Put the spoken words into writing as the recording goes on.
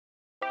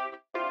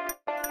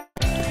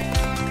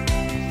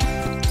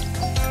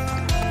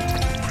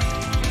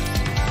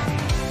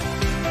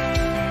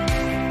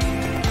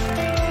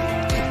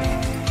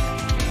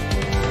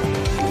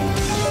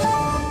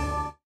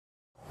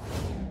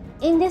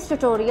this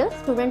tutorial,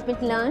 students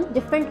will learn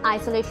different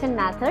isolation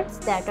methods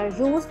that are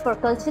used for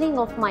culturing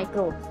of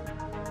microbes.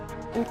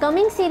 In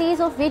coming series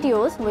of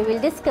videos, we will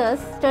discuss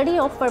study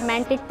of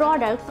fermented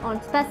products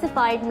on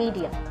specified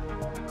media.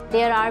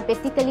 There are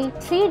basically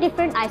 3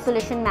 different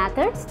isolation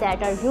methods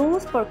that are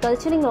used for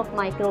culturing of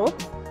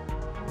microbes: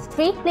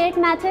 streak plate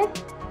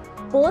method,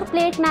 pour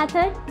plate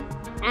method,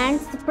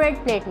 and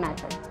spread plate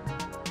method.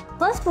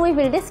 First, we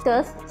will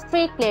discuss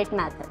streak plate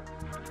method.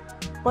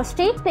 For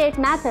streak plate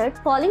method,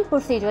 following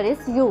procedure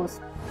is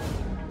used.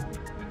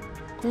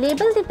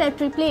 Label the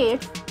Petri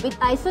plates with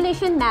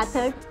isolation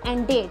method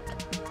and date.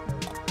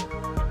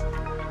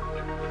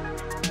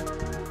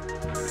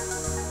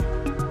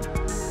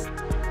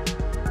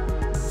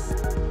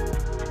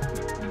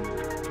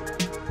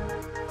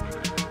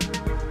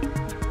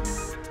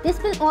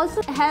 This will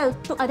also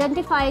help to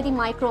identify the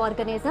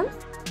microorganisms,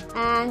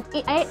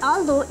 and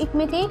although it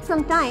may take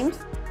some time,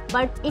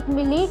 but it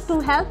will lead to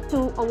help to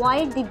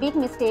avoid the big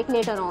mistake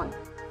later on.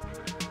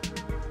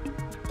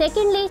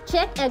 Secondly,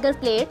 check agar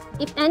plates.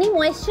 If any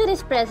moisture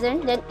is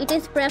present, then it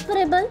is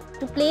preferable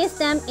to place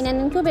them in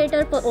an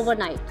incubator for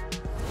overnight.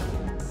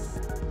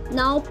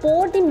 Now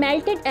pour the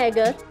melted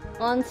agar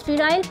on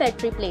sterile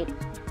Petri plate.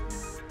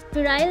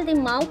 Sterile the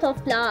mouth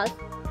of flask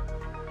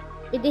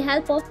with the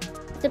help of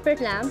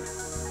separate lamp,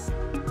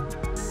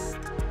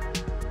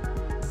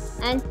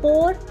 and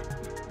pour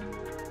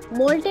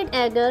molted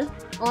agar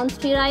on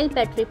sterile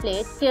Petri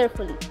plate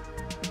carefully.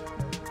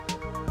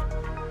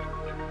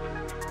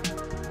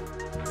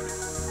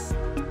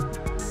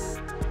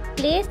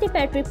 Place the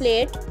Petri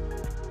plate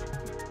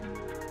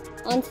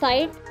on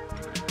side.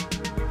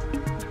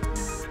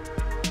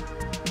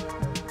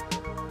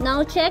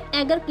 Now check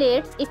agar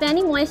plates. If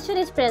any moisture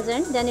is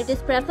present, then it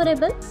is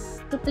preferable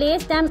to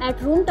place them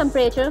at room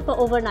temperature for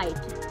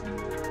overnight.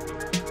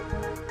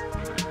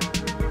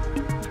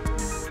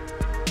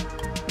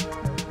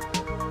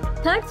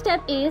 Third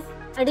step is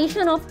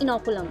addition of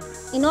inoculum.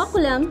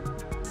 Inoculum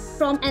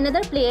from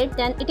another plate,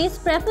 then it is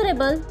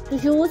preferable to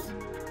use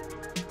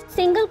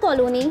single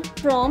colony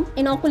from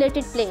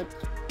inoculated plate.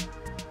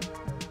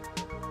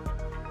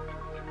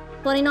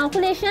 For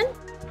inoculation,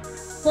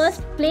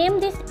 first flame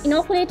this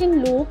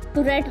inoculating loop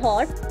to red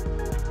hot.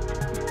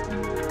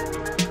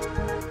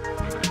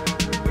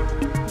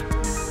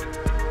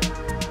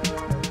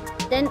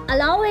 Then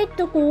allow it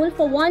to cool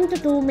for 1 to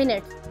 2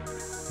 minutes.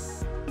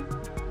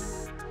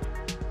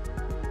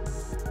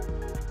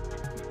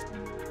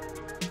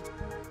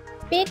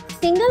 Pick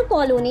single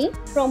colony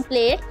from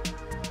plate.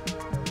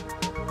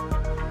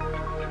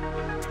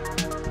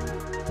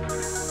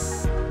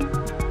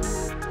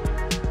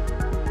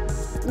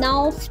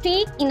 Now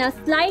streak in a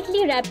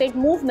slightly rapid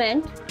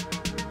movement.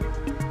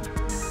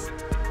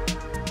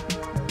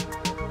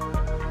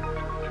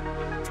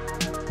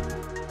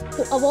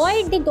 To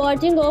avoid the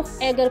gorging of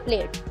agar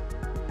plate.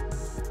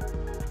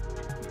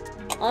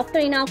 After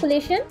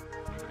inoculation,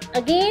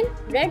 again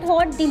red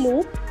hot the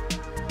loop.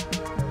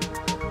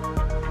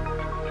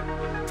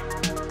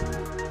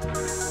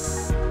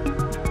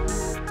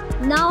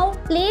 Now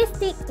place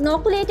the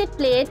inoculated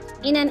plate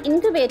in an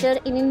incubator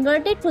in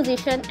inverted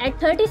position at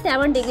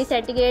 37 degrees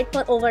centigrade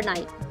for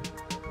overnight.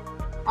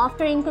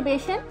 After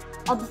incubation,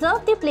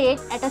 observe the plate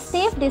at a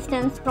safe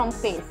distance from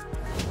face.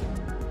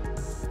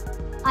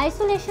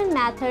 Isolation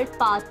method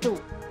part 2.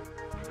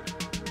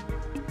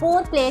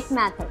 Pour plate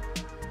method.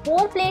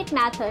 Pour plate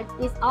method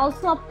is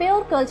also a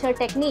pure culture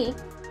technique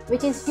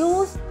which is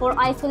used for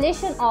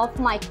isolation of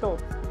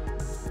microbes.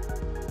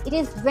 It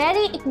is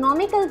very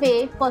economical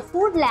way for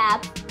food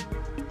labs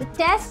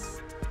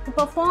to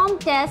perform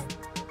tests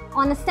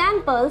on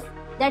samples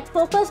that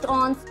focused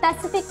on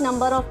specific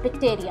number of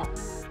bacteria.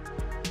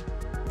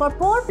 For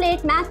pour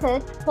plate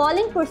method,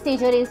 following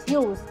procedure is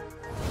used.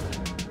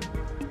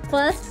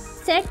 First,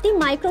 set the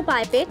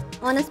micropipette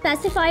on a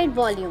specified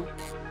volume,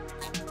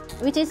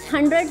 which is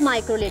 100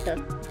 microliter.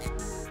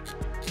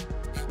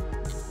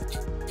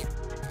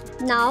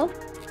 Now,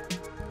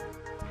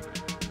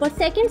 for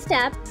second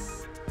step,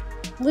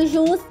 we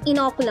use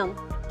inoculum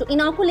to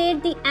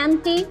inoculate the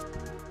empty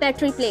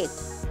Petri plate.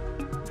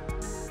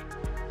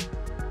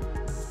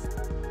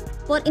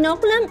 For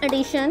inoculum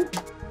addition,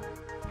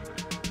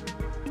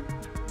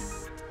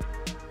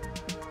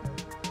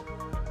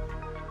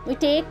 we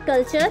take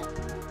culture,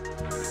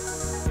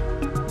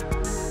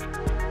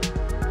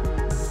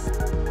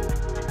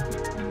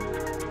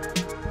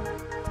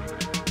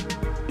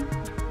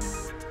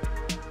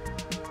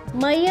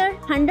 measure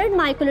 100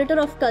 microliter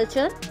of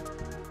culture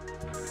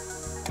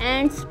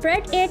and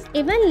spread it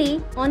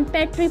evenly on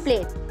Petri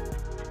plate.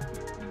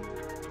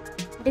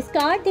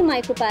 Discard the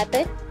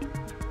micropipette.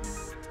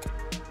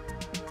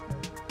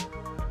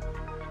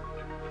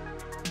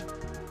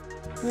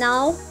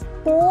 Now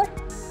pour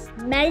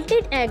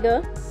melted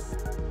agar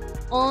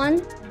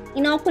on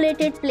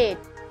inoculated plate.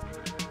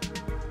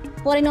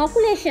 For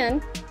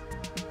inoculation,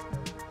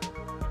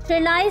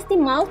 sterilize the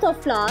mouth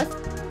of flask.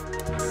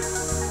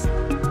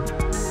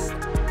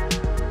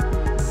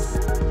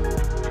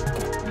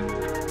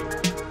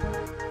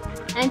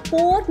 And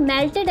pour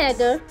melted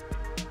agar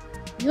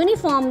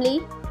uniformly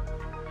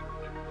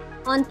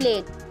on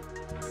plate.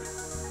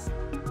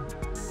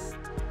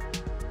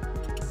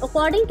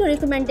 According to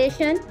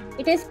recommendation,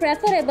 it is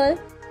preferable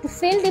to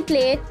fill the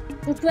plate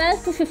to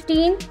 12 to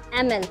 15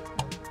 ml.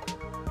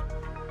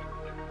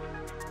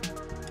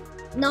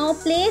 Now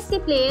place the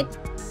plate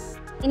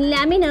in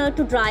laminar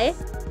to dry.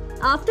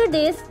 After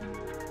this,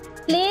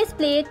 place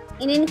plate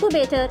in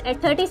incubator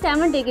at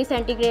 37 degrees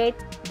centigrade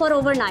for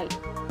overnight.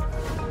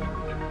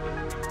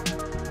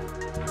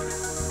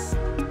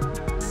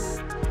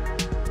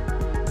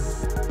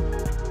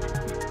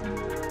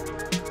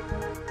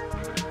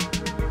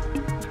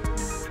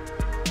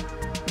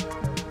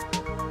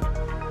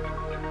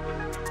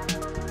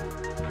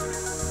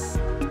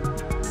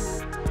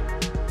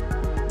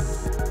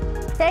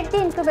 Set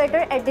the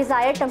incubator at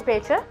desired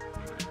temperature.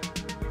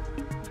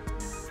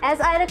 As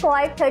I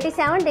required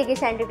 37 degrees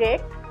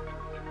centigrade,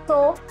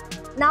 so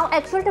now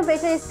actual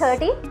temperature is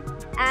 30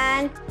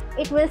 and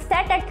it will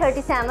set at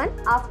 37.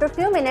 After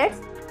few minutes,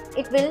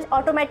 it will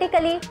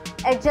automatically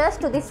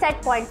adjust to the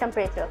set point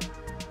temperature.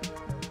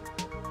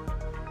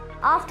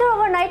 After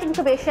overnight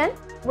incubation,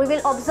 we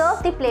will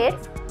observe the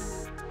plates,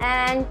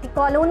 and the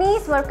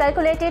colonies were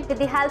calculated with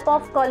the help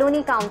of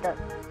colony counter.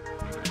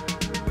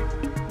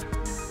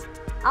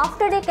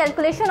 After the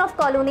calculation of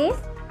colonies,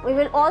 we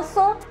will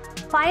also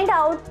find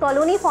out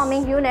colony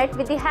forming unit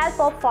with the help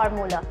of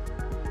formula.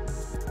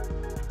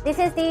 This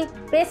is the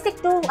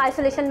basic two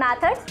isolation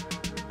methods,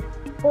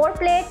 pour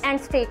plate and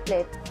streak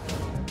plate.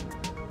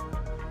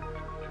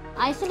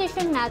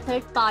 Isolation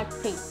method part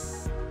 3.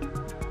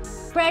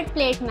 Spread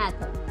plate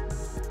method.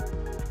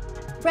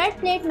 Spread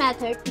plate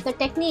method is a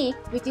technique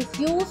which is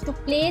used to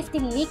place the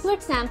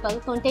liquid sample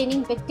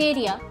containing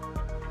bacteria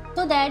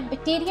so that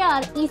bacteria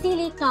are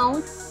easily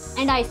counted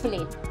and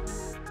isolate.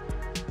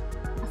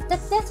 A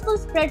successful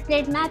spread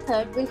plate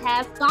method will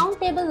have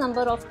countable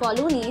number of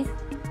colonies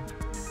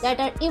that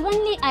are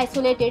evenly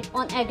isolated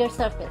on agar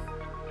surface.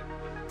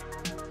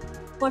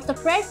 For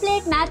spread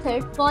plate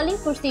method, following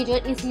procedure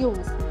is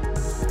used.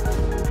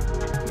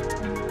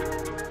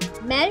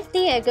 Melt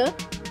the agar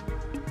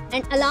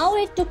and allow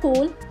it to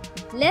cool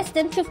less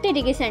than 50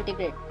 degrees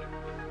centigrade.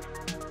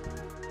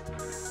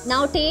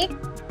 Now take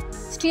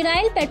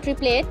sterile Petri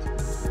plate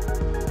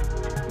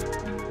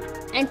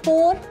and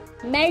pour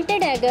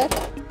melted agar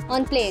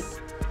on plate.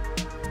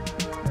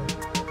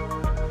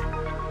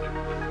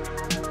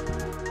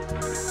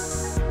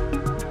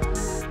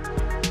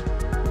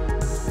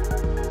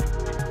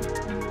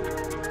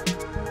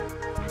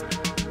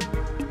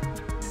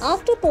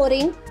 After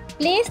pouring,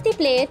 place the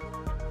plate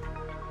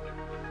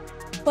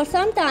for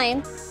some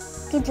time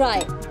to dry.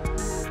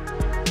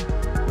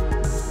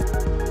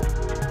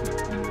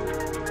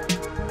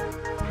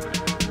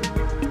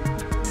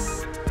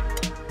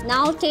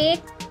 Now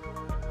take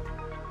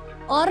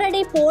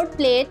already poured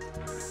plate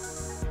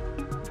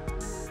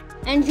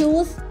and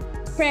use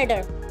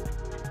spreader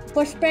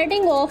for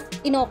spreading of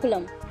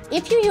inoculum.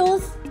 If you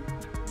use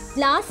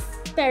glass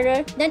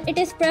spreader, then it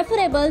is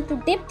preferable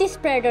to dip the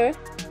spreader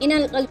in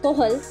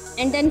alcohol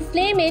and then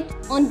flame it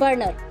on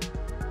burner.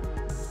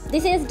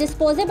 This is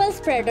disposable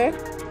spreader.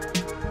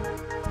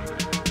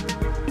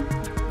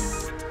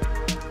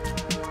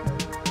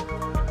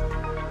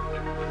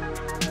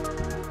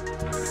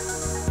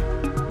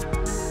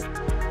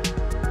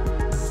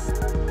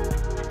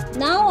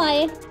 Now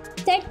I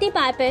set the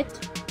pipette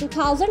to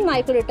 1000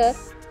 microliter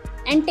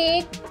and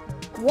take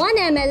 1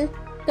 ml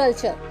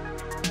culture.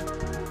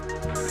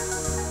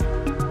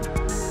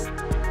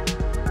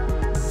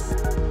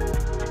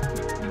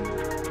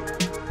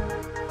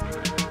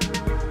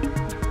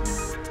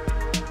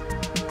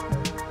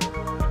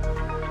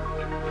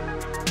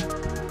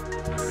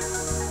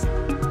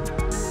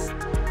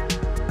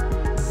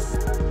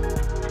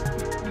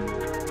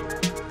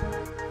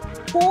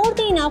 Pour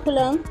the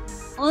inoculum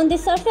on the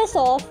surface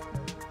of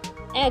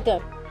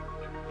agar.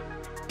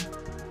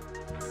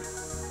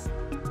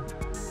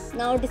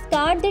 Now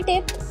discard the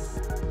tip.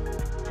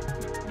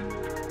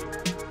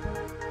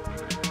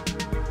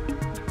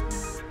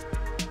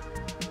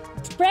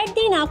 Spread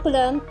the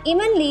inoculum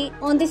evenly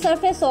on the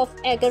surface of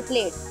agar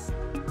plate.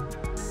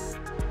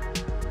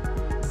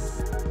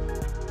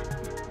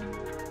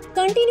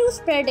 Continue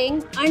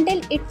spreading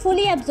until it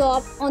fully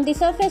absorbs on the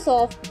surface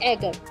of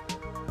agar.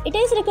 It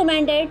is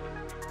recommended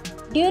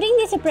during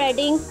the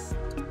spreading,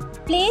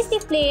 place the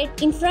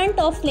plate in front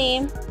of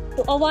flame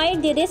to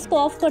avoid the risk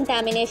of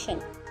contamination.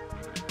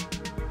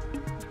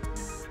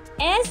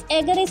 As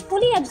agar is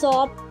fully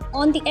absorbed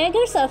on the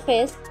agar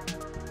surface,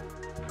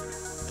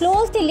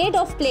 close the lid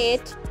of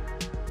plate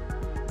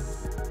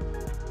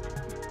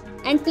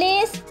and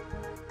place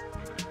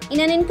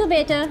in an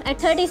incubator at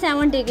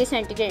 37 degrees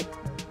centigrade.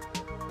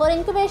 For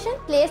incubation,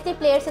 place the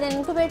plates in an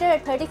incubator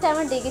at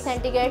 37 degrees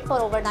centigrade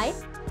for overnight.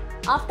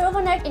 After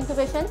overnight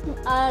incubation,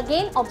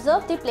 again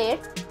observe the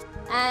plates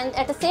and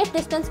at a safe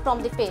distance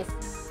from the face.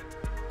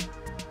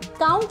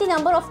 Count the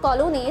number of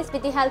colonies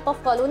with the help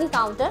of colony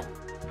counter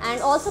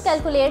and also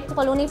calculate the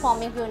colony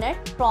forming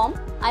unit from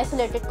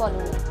isolated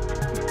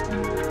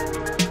colonies.